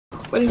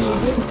What did you do?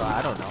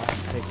 I don't know.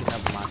 Picking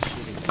up my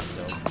shooting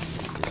though.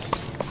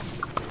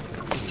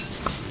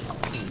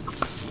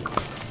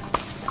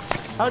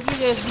 How'd you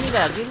guys do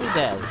that? Give me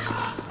that.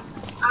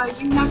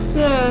 You have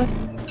to...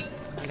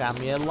 I got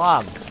me a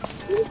log.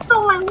 You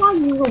stole my log,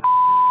 you little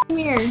come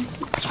here.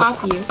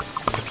 Chop you.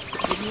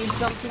 Give me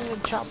something to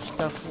chop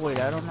stuff with.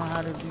 I don't know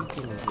how to do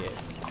things yet.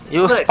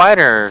 You a Look.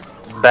 spider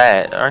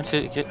bat. Aren't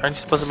you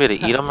supposed to be able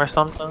to eat them or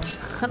something?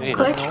 You need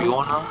Click. to chew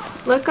on them?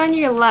 Look on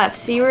your left.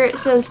 See where it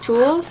says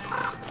tools?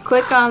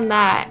 Click on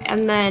that.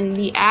 And then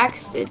the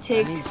axe, it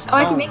takes... Oh,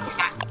 I can make an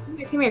axe.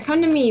 Come here.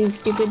 Come to me, you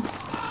stupid.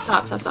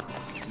 Stop.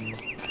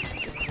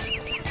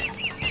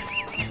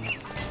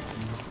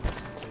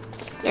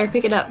 There,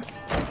 pick it up.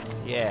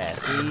 Yeah,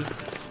 see?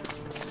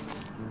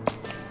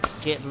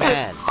 Get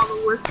mad. All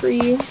the work for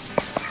you.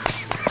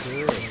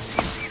 Good.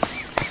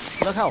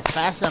 Look how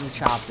fast I'm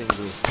chopping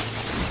this.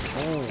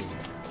 Oh,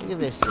 look at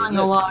this thing. On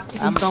the log,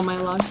 because you stole my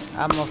log.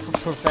 I'm a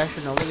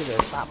professional. Look at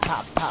this. Pop,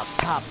 pop, pop,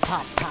 pop,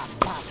 pop, pop,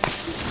 pop.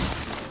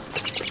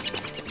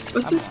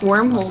 What's this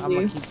wormhole I'm do?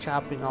 gonna keep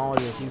chopping all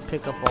this. You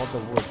pick up all the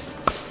wood.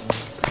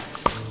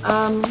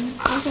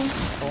 Okay.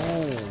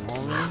 Oh,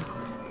 homie.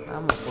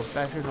 I'm a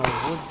professional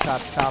wood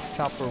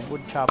chopper,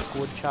 wood chop,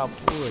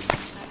 wood.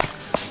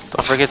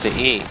 Don't forget to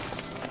eat.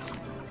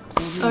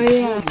 Oh,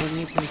 yeah. When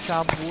you can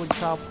chop wood.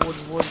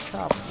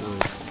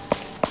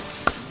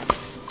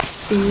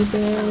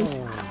 Stupid.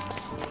 Oh.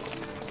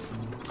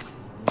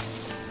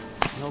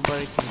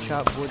 Nobody can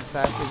chop wood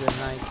faster than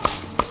I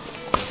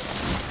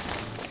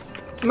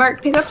can.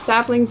 Mark, pick up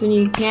saplings when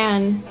you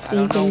can,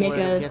 so you can make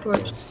a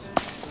torch. This.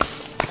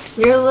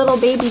 You're little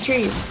baby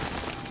trees.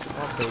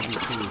 Oh, baby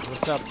trees.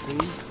 What's up,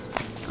 trees?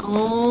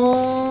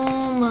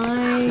 Oh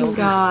my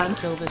god.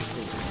 Kill this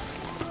thing.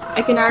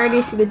 I can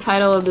already see the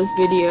title of this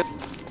video.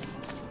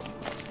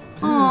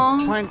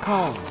 Aww. Plant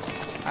cone.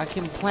 I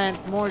can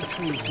plant more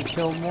trees to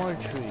kill more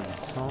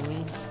trees,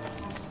 homie.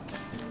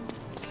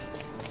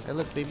 Hey,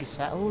 look, baby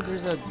sap. Oh,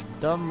 there's a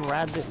dumb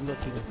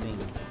rabbit-looking thing.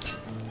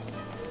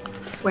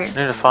 Where? I need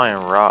to find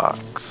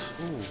rocks.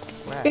 Ooh,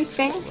 grass. Big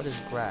thing? What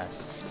is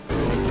grass?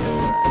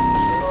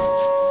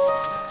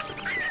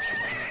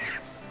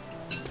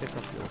 Pick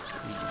up your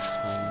seeds,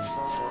 homie.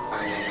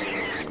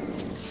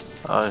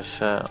 Oh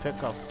shit.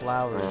 Pick up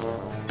flowers,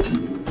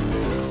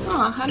 homie.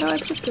 Aw, how do I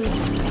put this?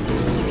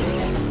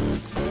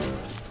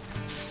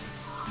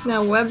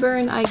 Now Weber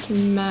and I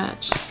can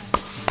match.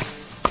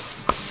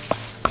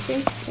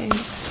 Big thing.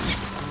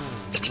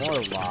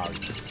 More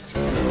logs.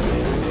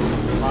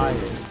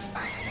 Fire.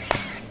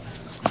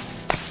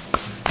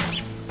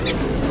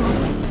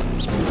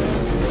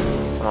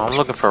 Well, I'm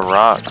looking for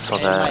rocks so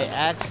And my that.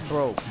 axe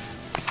broke.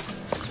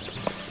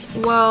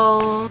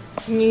 Well,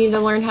 you need to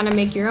learn how to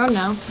make your own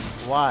now.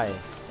 Why?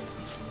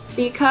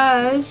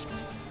 Because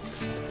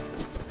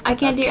I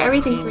can't do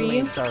everything for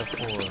you. Teammates are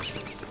for.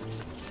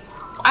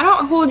 I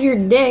don't hold your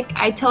dick.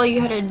 I tell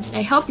you how to.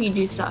 I help you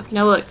do stuff.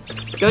 Now look,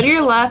 go to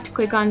your left,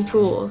 click on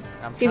tools.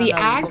 I'm See the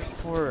trying to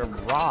axe? look for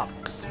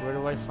rocks. Where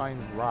do I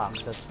find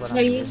rocks? That's what No,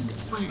 I'm you missing.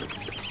 flint.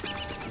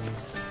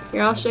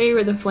 Here, I'll show you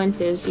where the flint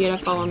is. You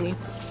gotta follow me.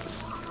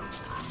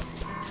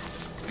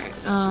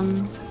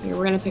 Alright, here,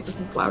 we're gonna pick up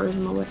some flowers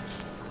in the way.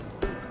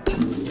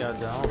 Yeah,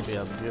 that'll be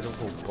a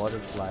beautiful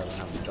butterfly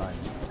when I'm done.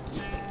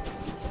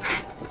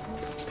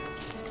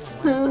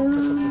 Pick up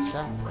the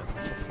sapling. What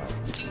the fuck?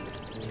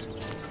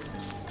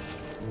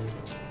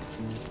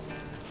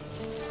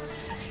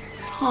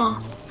 Huh.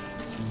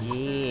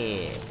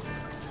 Yeah.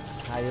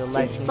 How you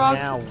like These me frogs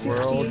now, are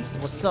world? cute.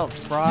 What's up,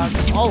 frog?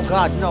 Oh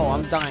god, no,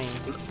 I'm dying.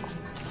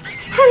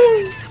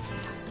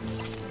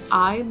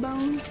 Eye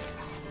bone?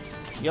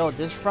 Yo,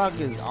 this frog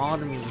is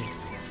on me.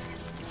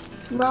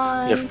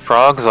 Run. Yeah,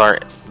 frogs are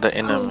the Oh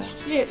enemy.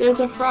 shit, there's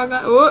a frog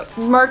on. Oh,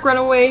 Mark, run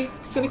away.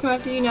 It's gonna come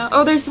after you now.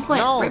 Oh, there's the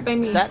plant No, right by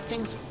me. that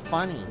thing's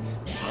funny.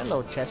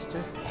 Hello,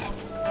 Chester.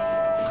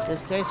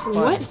 This guy's fun.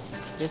 What?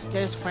 This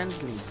guy's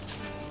friendly.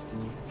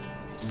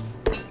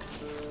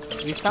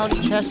 We found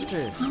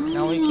Chester.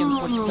 Now we can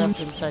put stuff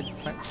inside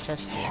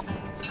Chester.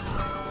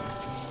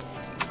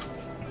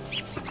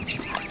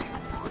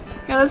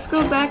 Yeah, let's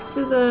go back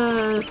to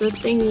the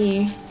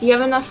thingy. Do you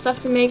have enough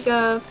stuff to make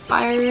a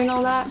fire and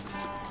all that?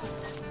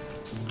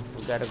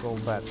 We gotta go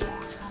back.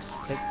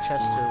 Take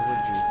Chester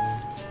with you.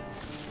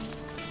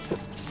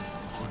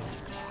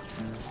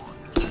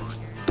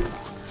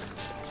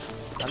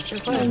 I'm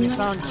surprised we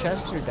found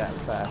Chester that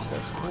fast.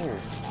 That's cool.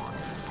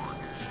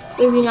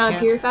 Does he not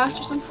Can't- appear fast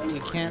or something?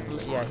 You can't.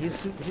 Yeah,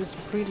 he's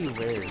pretty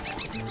rare.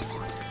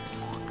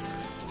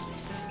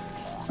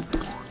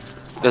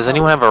 Does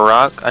anyone have a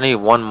rock? I need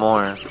one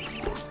more.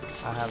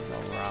 I have no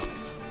rock.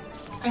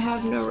 I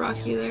have no rock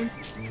either.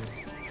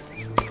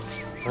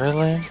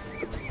 Really?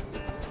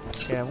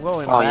 Okay, I'm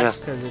going Oh, back yes.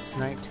 because it's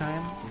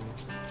nighttime.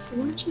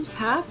 What just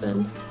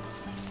happened?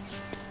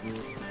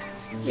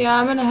 Yeah,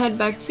 I'm gonna head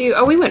back too.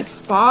 Oh, we went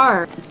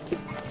far.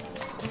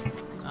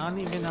 I don't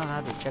even know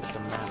how to check the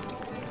map.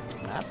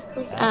 Map?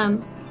 Where's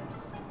M?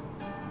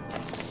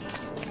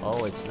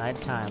 Oh, it's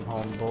nighttime,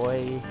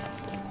 homeboy.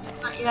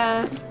 Not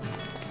yet.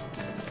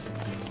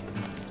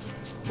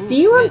 Do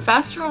you run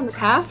faster on the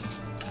paths?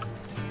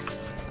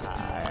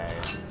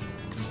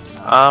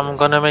 I'm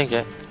gonna make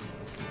it.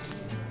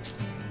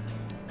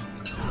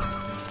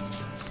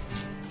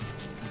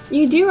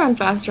 You do run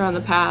faster on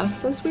the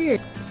paths. That's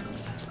weird.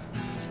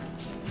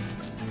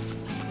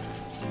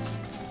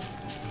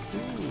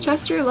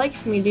 Chester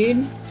likes me, dude.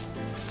 Well,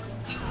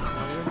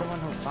 you're the one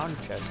who found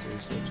Chester,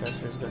 so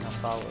Chester's gonna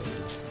follow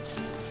you.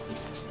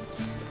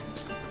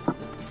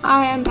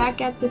 I am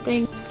back at the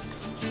thing.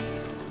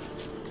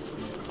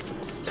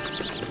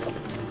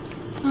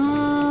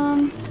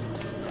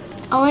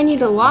 Oh, I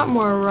need a lot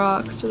more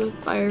rocks for the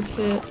fire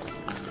pit.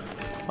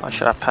 Oh,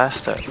 should I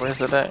pass that? Where's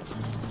it at?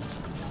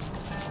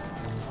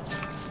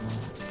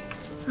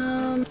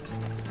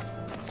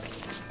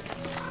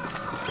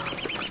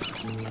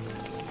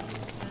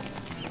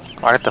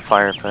 I got the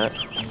fire pit.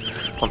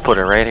 I'll put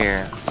it right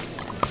here.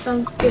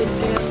 Sounds good,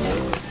 yeah.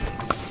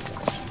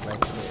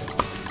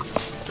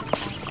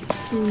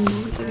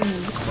 What's it gonna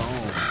do?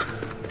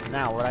 Boom.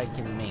 Now what I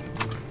can make?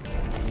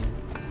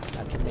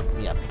 I can make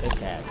me a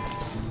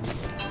pickaxe.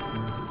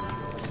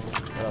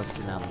 What else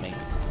can I make?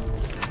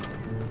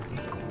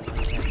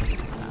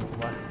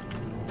 What?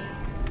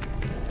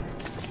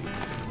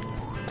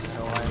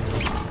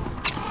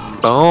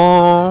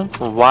 Boom!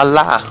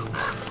 Voila!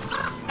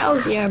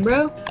 Hells yeah,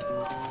 bro.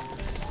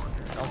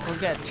 Don't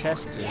forget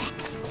Chester.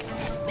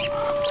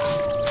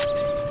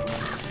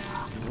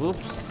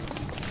 Whoops.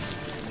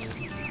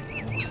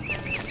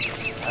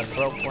 I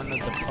broke one of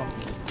the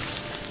pumpkins.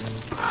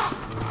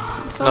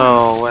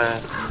 No way.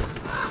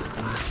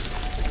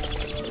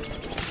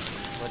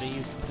 What are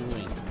you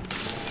doing?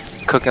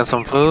 Cooking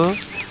some food?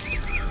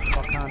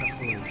 What kind of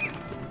food?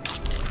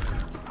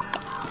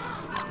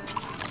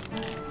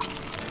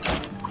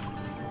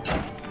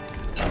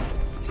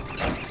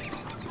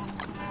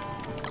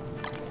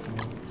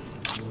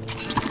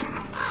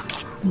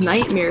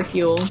 Nightmare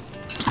fuel.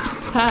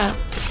 What's that?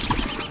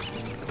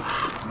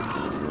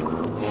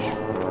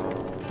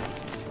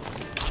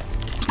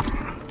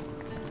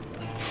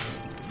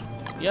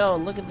 Yo,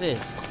 look at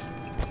this.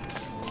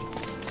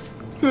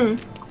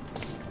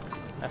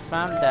 I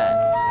found that.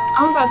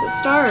 I'm about to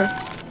starve.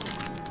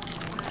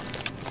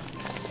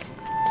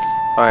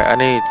 Alright, I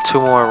need 2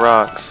 more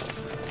rocks.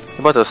 I'm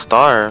about to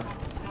starve.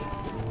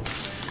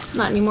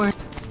 Not anymore.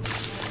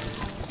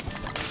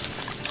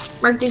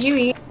 Mark, did you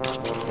eat?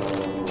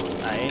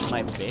 I ate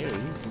my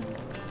berries.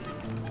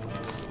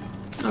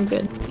 Oh,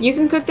 good. You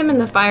can cook them in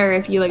the fire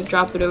if you like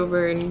drop it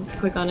over and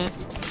click on it.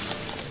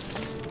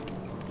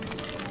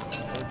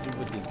 What do I do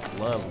with these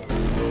gloves?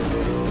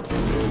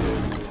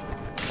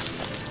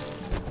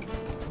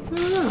 I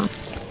don't know.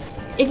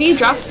 If you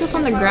drop stuff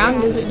on the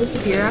ground, does it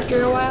disappear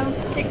after a while?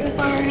 Take the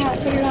fire hat,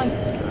 put it on.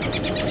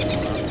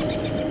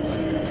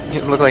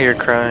 You look like you're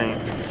crying.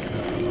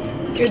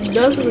 It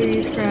does look like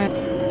he's crying.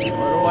 What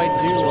do I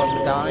do?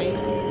 I'm dying?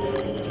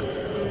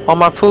 Oh,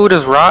 my food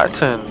is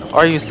rotten.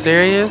 Are you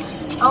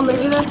serious? Oh,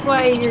 maybe that's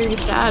why you're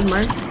sad,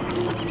 Mark.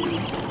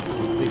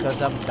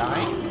 Because I'm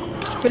dying?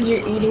 Because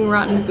you're eating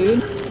rotten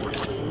food?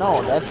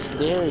 No, that's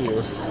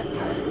Darius.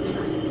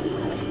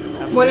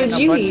 What did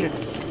you eat? I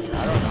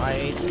don't know, I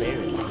ate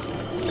berries.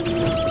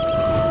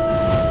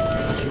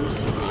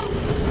 Juicy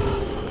berries.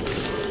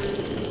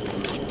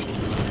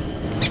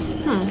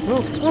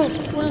 Look,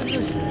 what is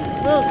this?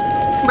 Look!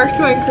 Mark's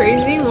going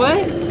crazy?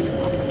 What?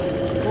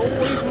 Go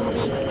away from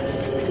me!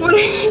 What are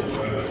you...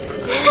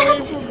 Go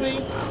away from me!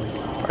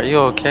 Are you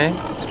okay?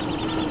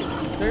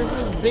 There's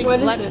this big What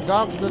is black it?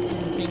 dog looking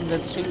thing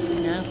that's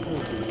chasing after me.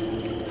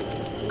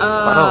 I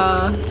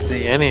don't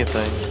see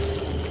anything.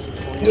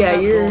 Well, yeah,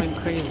 not you're... going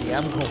crazy,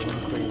 I'm going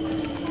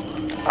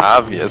crazy.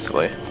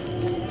 Obviously.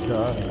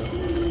 Duh. Go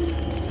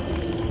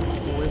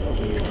away from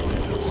me, you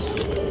piece of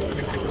shit.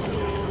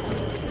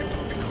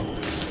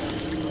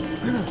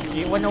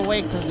 He went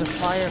away because the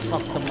fire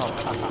fucked him up.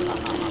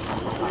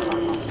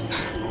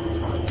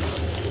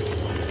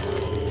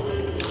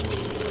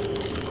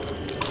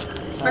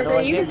 How do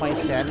I get my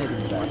sanity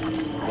back?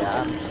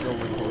 Yeah, I'm still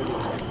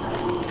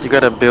recording. You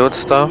gotta build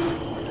stuff?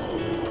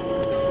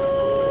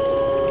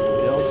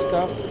 Build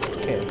stuff?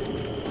 Okay.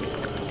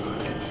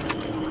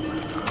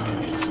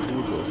 Let's do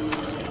this.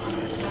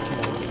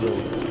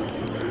 Build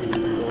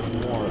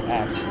more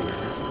axes.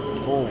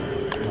 Boom.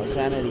 My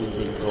sanity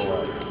didn't go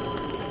up.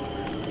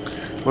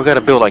 We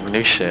gotta build like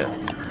new shit.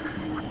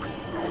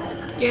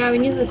 Yeah, we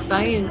need the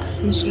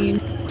science machine.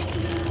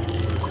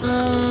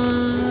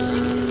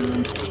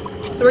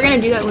 So we're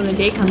gonna do that when the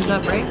day comes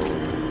up, right?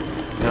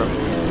 Yep.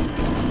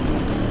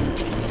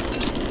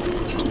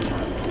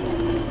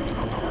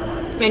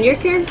 Man, your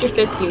character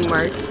fits you,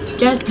 Mark.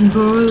 That's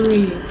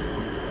boring.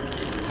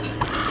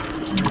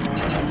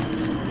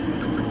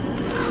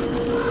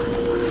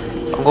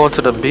 I'm going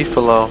to the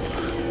Beefalo.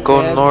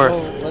 Go Yeah,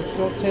 north. Let's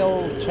go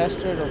tell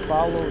Chester to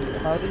follow.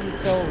 How do you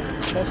tell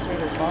Chester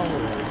to follow?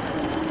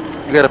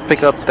 You gotta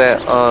pick up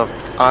that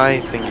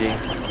eye thingy.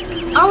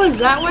 Oh, is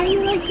that why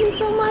you like me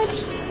so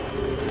much?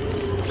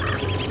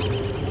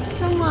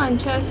 Come on,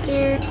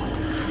 Chester.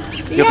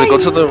 You have to go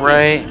to the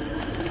right,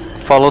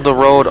 follow the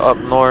road up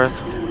north,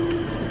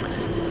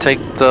 take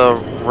the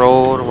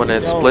road when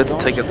it Yo, splits.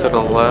 don't Take it to stray the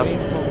away left.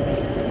 from me.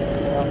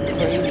 I'm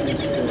crazy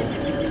still.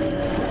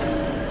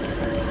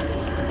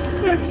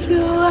 To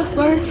the left,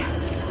 Mark.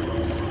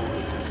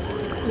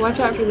 Watch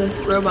out for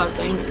this robot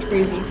thing. It's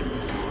crazy.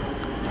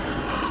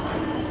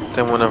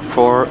 Then when the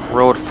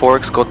road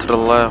forks, go to the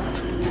left.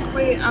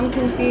 Wait, I'm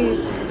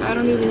confused. I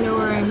don't even know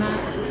where I'm at.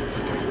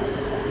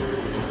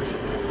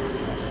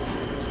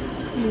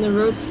 And the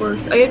road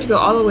forks. Oh, you have to go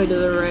all the way to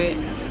the right.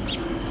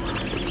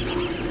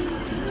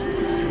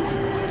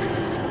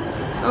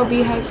 Oh,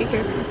 beehive, be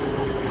careful.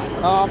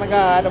 Oh my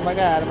god, oh my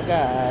god, oh my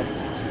god.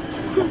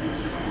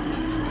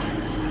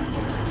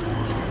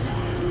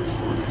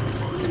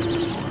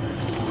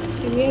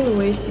 We have a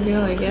ways to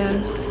go, I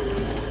guess.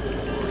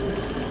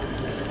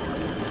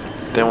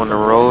 Then when the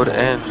road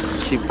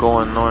ends, keep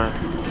going north.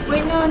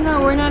 Wait,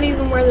 no, we're not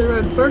even where the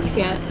road forks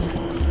yet.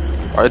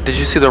 Alright, did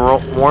you see the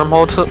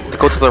wormhole? To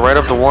go to the right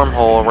of the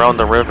wormhole around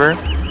the river.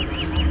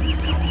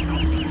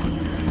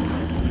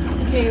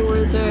 Okay,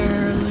 we're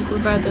there. Like, we're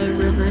by the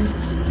river.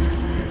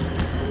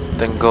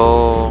 Then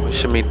go. We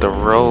should meet the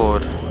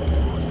road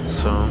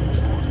soon.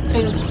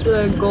 And it's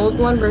the gold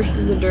one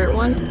versus the dirt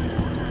one.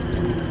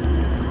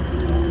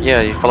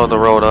 Yeah, you follow the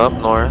road up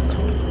north.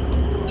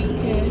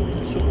 Okay.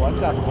 Shoot, I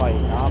got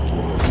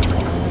binoculars.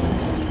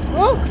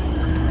 Oh!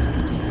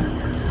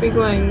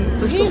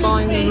 We're still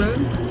following the road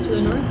to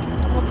the north.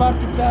 I'm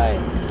about to die.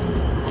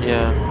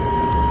 Yeah.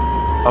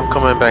 I'm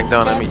coming back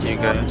down to meet you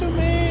Catching up guys. to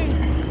me.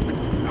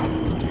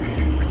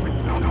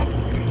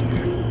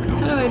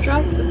 How do I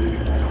drop them?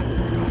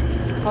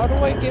 How do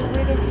I get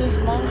rid of this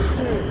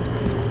monster?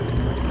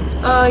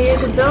 Oh, you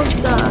have to build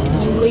stuff,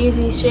 you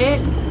lazy shit.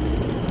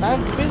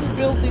 I've been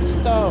building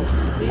stuff.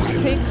 These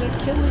pigs are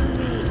killing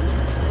me.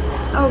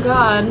 Oh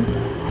god.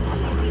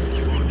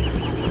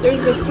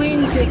 There's a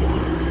queen pig.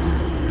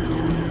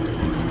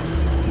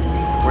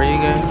 Where are you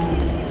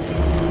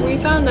guys? We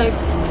found a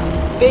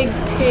big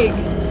pig.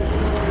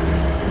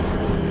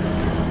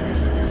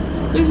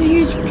 There's a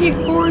huge pig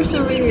forest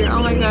over here.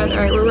 Oh my god.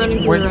 Alright, we're running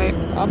to the right.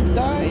 I'm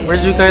dying.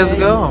 Where'd you guys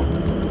go?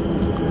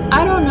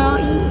 I don't know.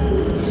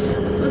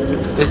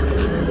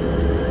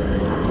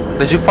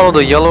 Did you follow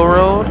the yellow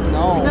road?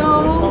 No.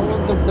 No. We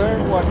followed the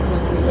dirt one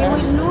because we You went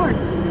asked. north.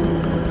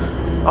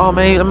 Oh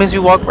man, that means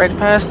you walked right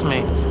past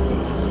me.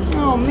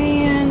 Oh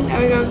man. Now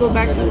we gotta go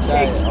back I'm to the gonna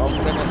die. pigs. I'm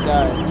gonna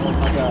die. Oh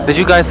my god. Did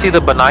you guys see the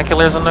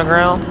binoculars on the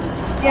ground?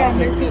 Yeah,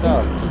 Pick it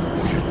up.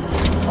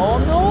 Oh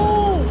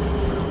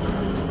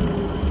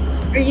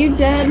Are you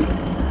dead?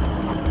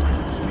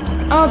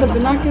 Oh, the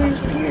binoculars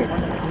appeared. no!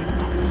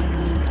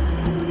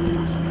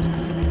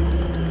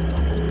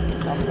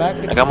 I'm back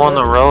at Like I'm on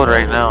the road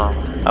right now.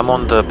 I'm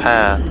on the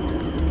path.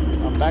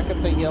 I'm back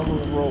at the yellow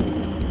road.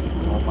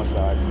 Oh my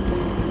god.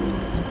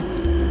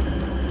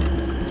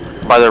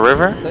 By the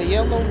river? The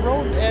yellow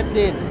road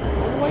ended.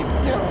 Oh my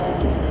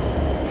god.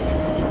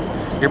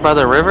 You're by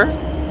the river?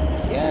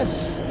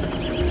 Yes.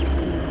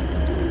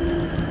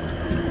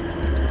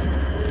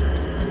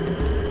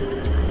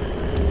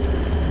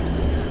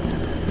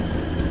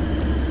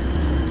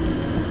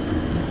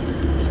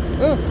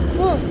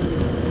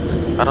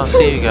 I don't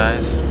see you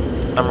guys.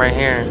 I'm right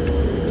here.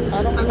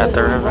 I don't know At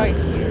the where river. right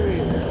here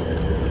is.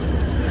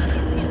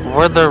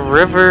 Where the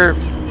river?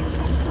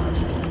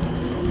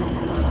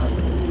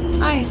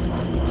 Hi.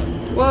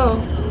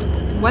 Whoa.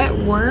 Wet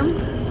worm?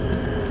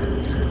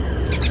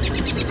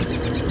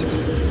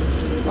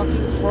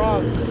 Fucking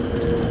frogs.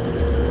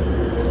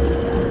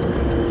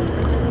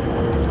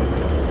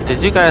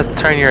 Did you guys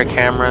turn your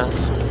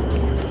cameras?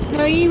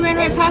 No, you ran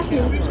right past me.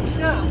 Where did you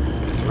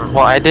go? Well,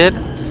 I did.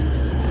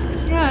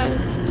 Yeah.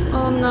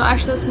 Oh no,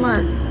 actually that's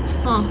Mark.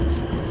 Huh.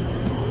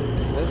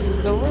 This is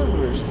the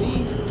river,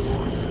 see?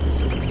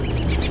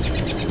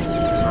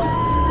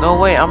 No,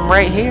 wait, I'm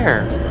right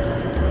here.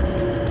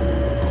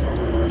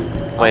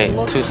 Wait, I'm 2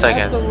 looking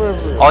seconds. At the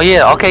river. Oh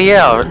yeah, okay,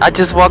 yeah. I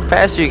just walked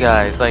past you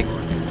guys like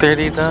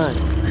 30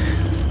 times.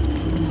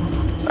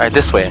 Alright,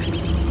 this way.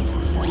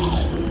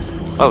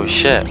 Oh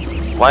shit.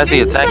 Why is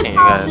he attacking you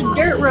guys? This is the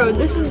dirt road.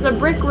 This is the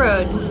brick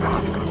road.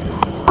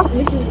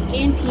 This is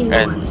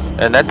anti-north.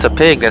 And that's a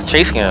pig that's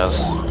chasing us.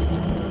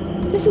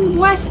 This is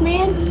west,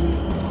 man.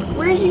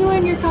 Where did you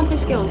learn your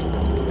compass skills?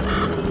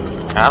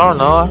 I don't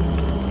know.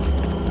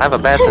 I have a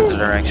bad sense of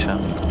direction.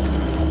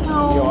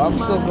 Oh, Yo, I'm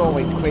my. still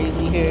going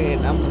crazy here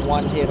and I'm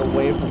one hit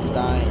away from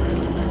dying.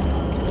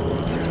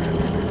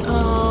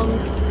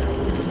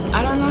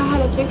 I don't know how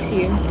to fix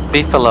you.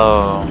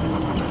 Beefalo.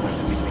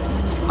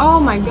 Oh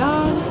my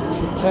god.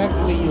 Attack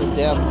me, you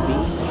damn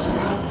beast.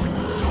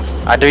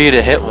 I dare you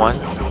to hit one.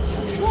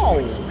 No.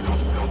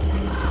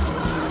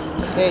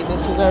 Okay,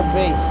 this is our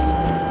base.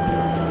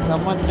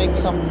 Someone make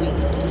something.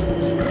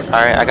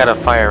 Alright, I got a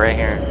fire right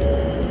here.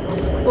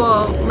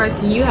 Well, Mark,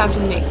 you have to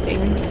make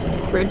things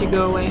for it to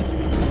go away.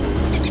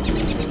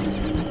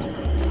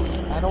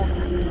 I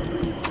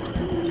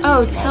don't.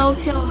 Oh,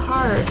 telltale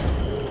heart.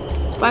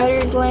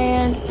 Spider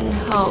gland and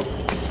health.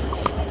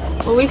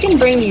 Well, we can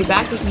bring you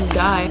back if you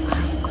die.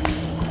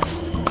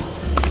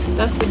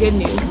 That's the good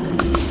news.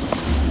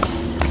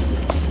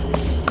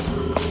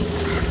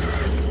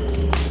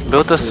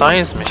 Build the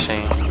science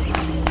machine.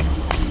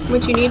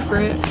 What you need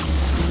for it?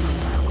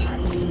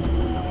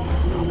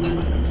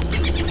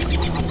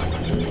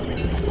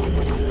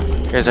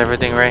 Here's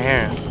everything right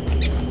here.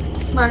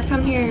 Mark,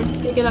 come here.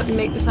 Pick it up and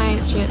make the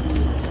science shit.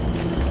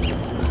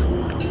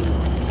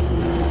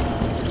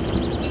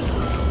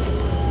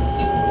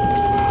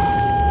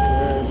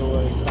 Where do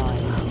I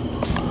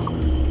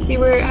science? See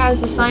where it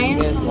has the You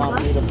science? guys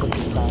want me to put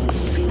the science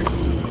machine?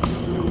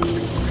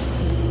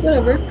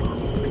 Whatever.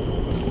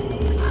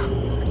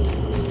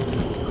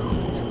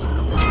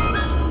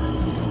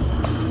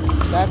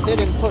 That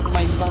didn't put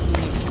my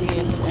fucking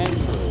experience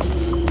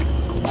anywhere.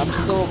 I'm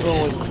still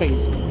going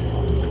crazy.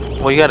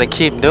 Well, you gotta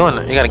keep doing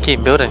it. You gotta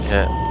keep building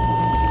shit.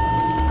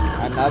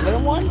 Another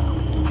one?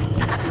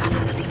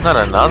 Not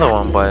another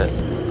one, but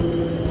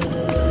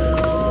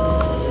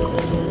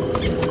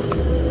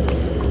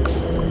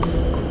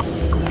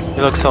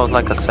you look so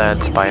like a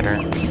sad spider.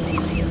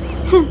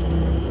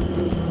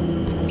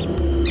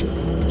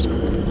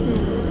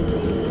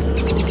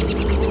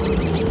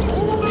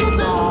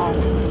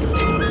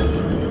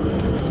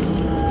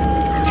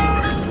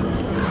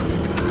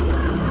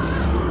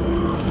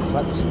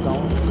 Cut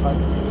stone, cut.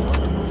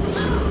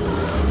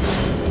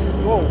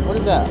 Whoa, what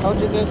is that? How'd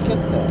you guys get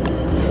there?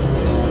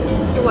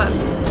 For what?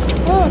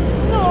 Oh,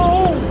 no!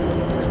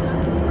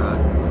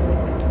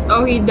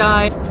 Oh, he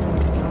died.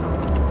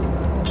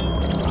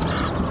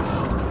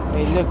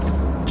 Hey, look.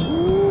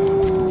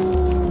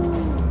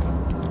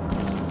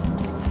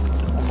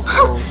 I'm a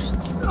ghost.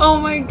 Oh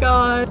my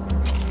god.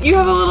 You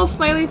have a little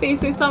smiley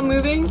face. Wait, stop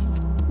moving.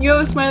 You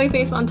have a smiley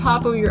face on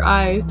top of your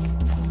eyes.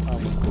 I'm a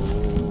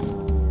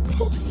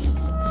ghost.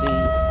 See?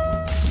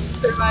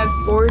 Survived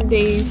 4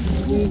 days,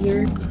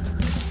 loser.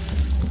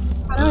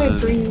 How do I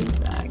bring you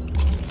back?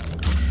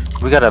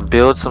 We gotta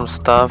build some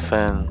stuff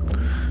and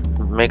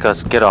make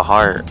us get a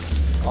heart.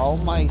 All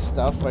my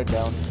stuff are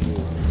down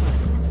here.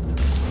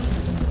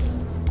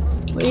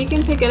 Well, you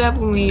can pick it up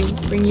when we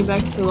bring you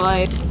back to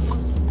life.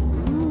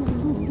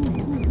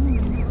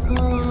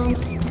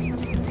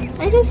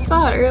 I just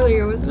saw it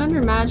earlier. Was it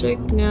under magic?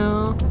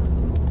 No.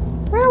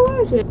 Where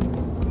was it?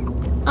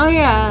 Oh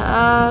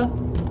yeah,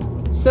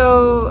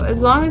 so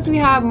as long as we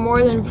have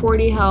more than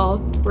 40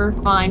 health, we're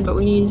fine, but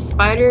we need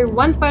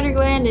one spider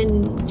gland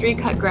and 3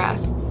 cut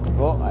grass.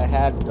 Well, I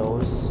had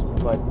those,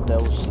 but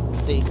those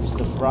things,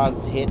 the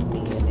frogs hit me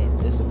and it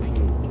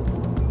disappeared.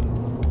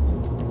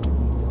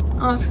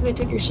 Oh, it's because they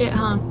took your shit,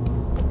 huh?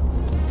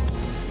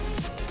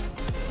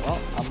 Well,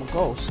 I'm a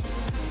ghost.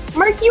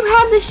 Mark, you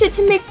had the shit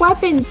to make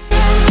weapons!